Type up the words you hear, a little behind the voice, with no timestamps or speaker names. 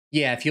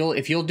Yeah, if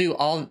you'll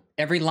do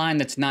every line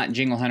that's not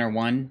Jingle Hunter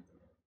 1,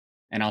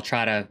 and I'll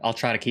try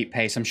to keep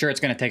pace. I'm sure it's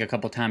gonna take a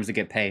couple times to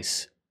get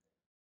pace.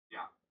 Yeah.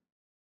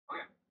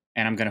 Okay.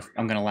 And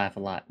I'm gonna laugh a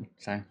lot.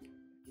 So.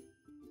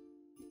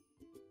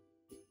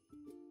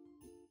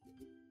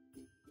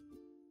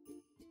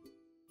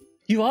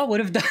 You all would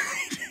have died.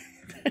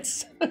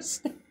 That's so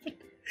stupid.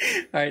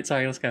 All right,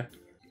 sorry, let's go.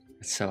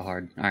 It's so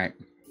hard. All right.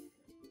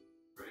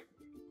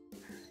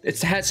 It's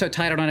the hat's so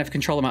tight I don't have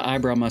control of my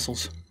eyebrow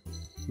muscles.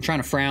 I'm trying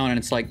to frown and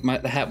it's like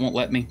the hat won't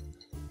let me.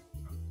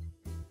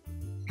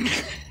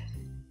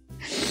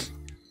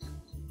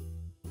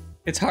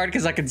 It's hard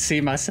because I can see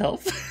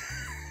myself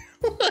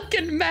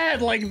looking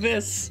mad like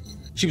this.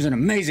 She was an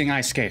amazing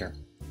ice skater.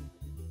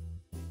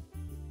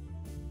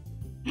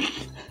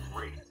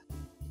 Great.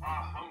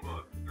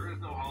 Humbug. There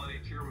is no holiday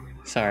cheer when we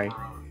live Sorry. on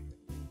our own.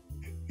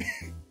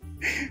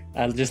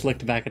 I just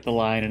looked back at the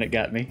line and it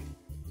got me.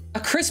 A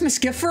Christmas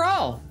gift for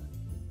all.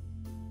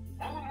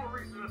 All the more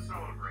reason to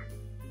celebrate.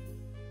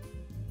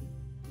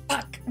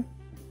 Fuck.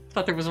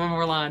 Thought there was one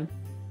more line.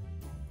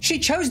 She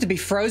chose to be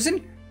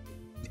frozen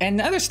and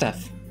other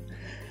stuff.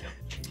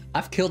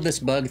 I've killed this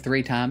bug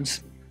 3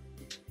 times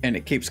and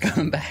it keeps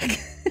coming back.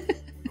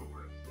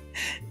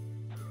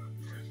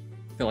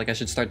 Feel like I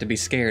should start to be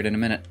scared in a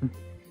minute.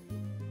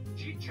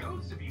 She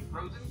chose to be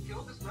frozen,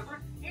 killed this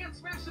leopard, and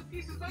smashed the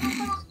pieces by the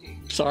boss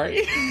king.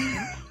 Sorry.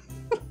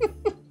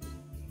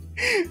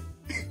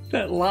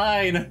 That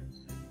line.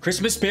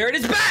 Christmas spirit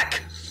is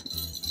back!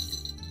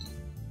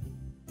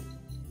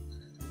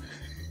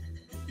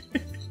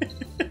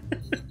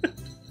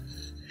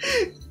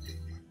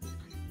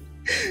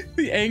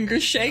 The anger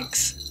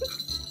shakes.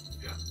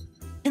 Yeah.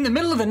 In the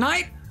middle of the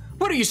night?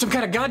 What are you, some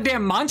kind of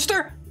goddamn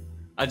monster?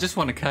 I just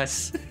want to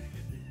cuss.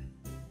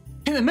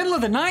 In the middle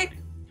of the night?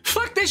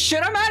 Fuck this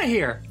shit, I'm out of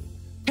here.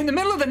 In the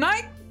middle of the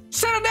night?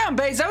 Settle down,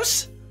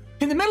 Bezos.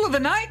 In the middle of the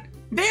night?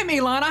 Damn,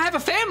 Elon, I have a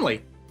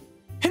family.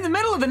 In the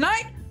middle of the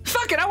night?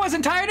 Fuck it, I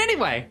wasn't tired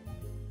anyway.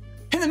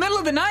 In the middle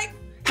of the night?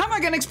 How am I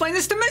gonna explain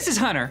this to Mrs.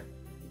 Hunter?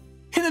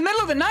 In the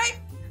middle of the night?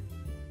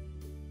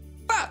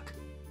 Fuck.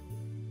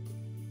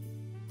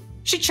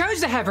 She chose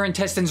to have her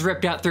intestines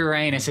ripped out through her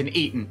anus and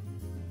eaten.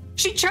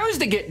 She chose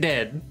to get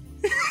dead.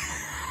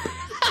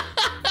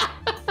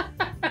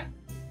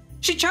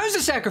 She chose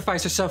to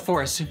sacrifice herself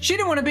for us. She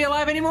didn't want to be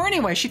alive anymore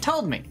anyway, she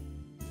told me.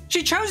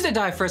 She chose to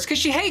die for us because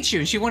she hates you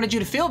and she wanted you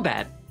to feel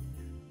bad.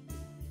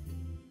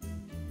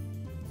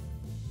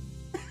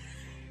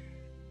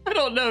 I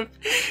don't know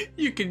if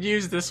you can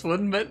use this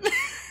one, but...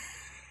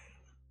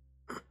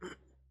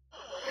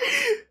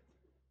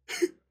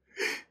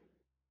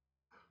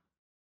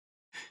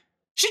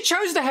 She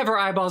chose to have her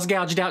eyeballs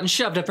gouged out and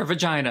shoved up her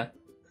vagina.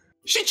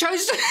 She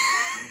chose to...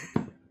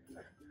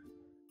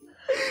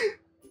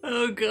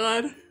 Oh,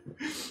 God.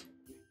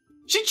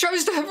 She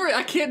chose to have her...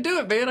 I can't do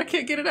it, man. I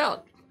can't get it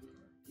out.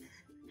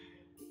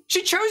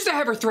 She chose to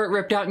have her throat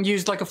ripped out and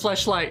used like a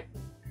fleshlight.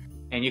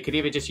 And you could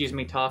even just use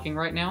me talking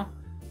right now.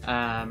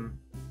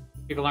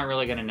 People aren't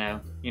really gonna know.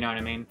 You know what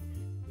I mean?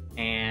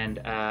 And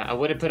I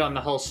would have put on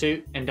the whole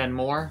suit and done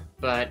more,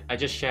 but I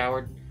just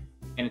showered.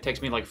 And it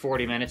takes me like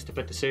 40 minutes to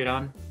put the suit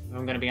on, if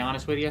I'm gonna be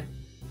honest with you.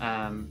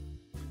 And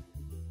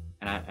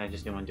I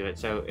just didn't want to do it.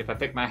 So if I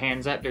pick my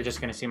hands up, they're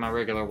just gonna see my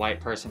regular white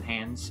person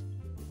hands.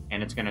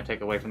 And it's gonna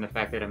take away from the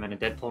fact that I'm in a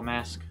Deadpool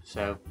mask.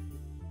 So,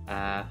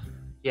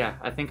 yeah,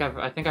 I think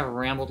I've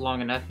rambled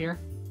long enough here.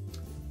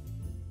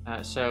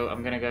 So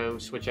I'm gonna go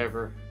switch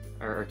over,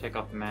 or take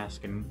off the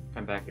mask and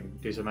come back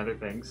and do some other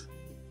things.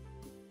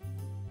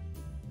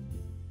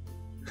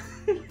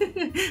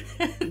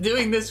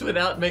 Doing this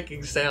without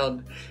making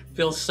sound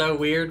feels so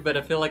weird, but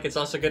I feel like it's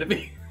also gonna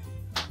be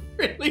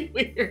really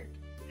weird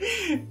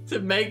to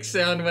make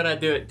sound when I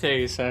do it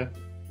too, so.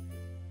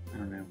 I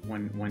don't know,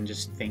 one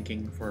just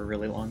thinking for a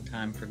really long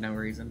time for no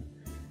reason.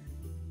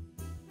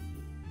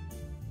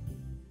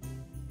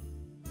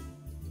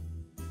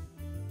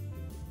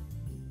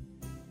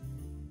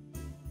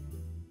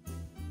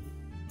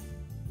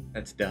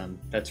 That's dumb.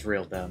 That's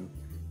real dumb.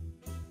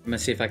 I'm gonna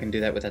see if I can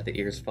do that without the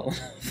ears falling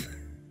off.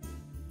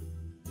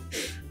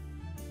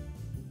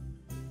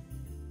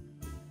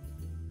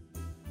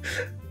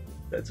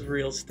 That's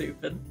real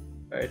stupid.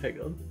 Alright,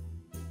 hang on.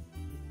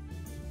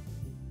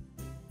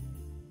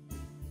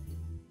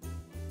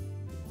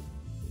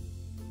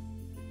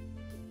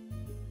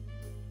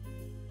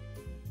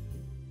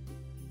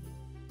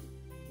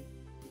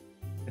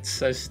 It's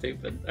so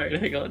stupid. Alright,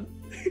 hang on.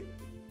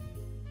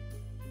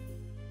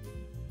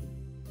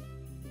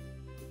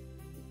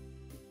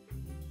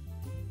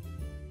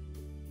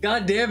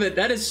 God damn it,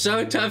 that is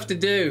so tough to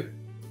do.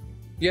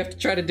 You have to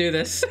try to do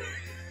this.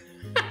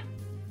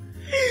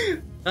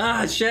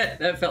 Ah, shit,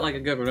 that felt like a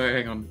good one. All right,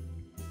 hang on.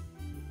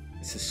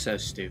 This is so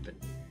stupid.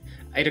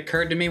 It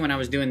occurred to me when I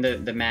was doing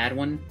the mad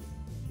one,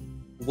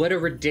 what a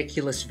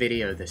ridiculous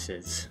video this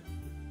is.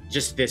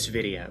 Just this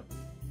video.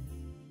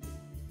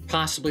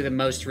 Possibly the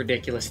most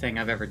ridiculous thing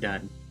I've ever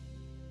done.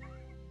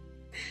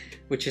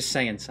 Which is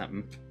saying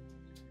something.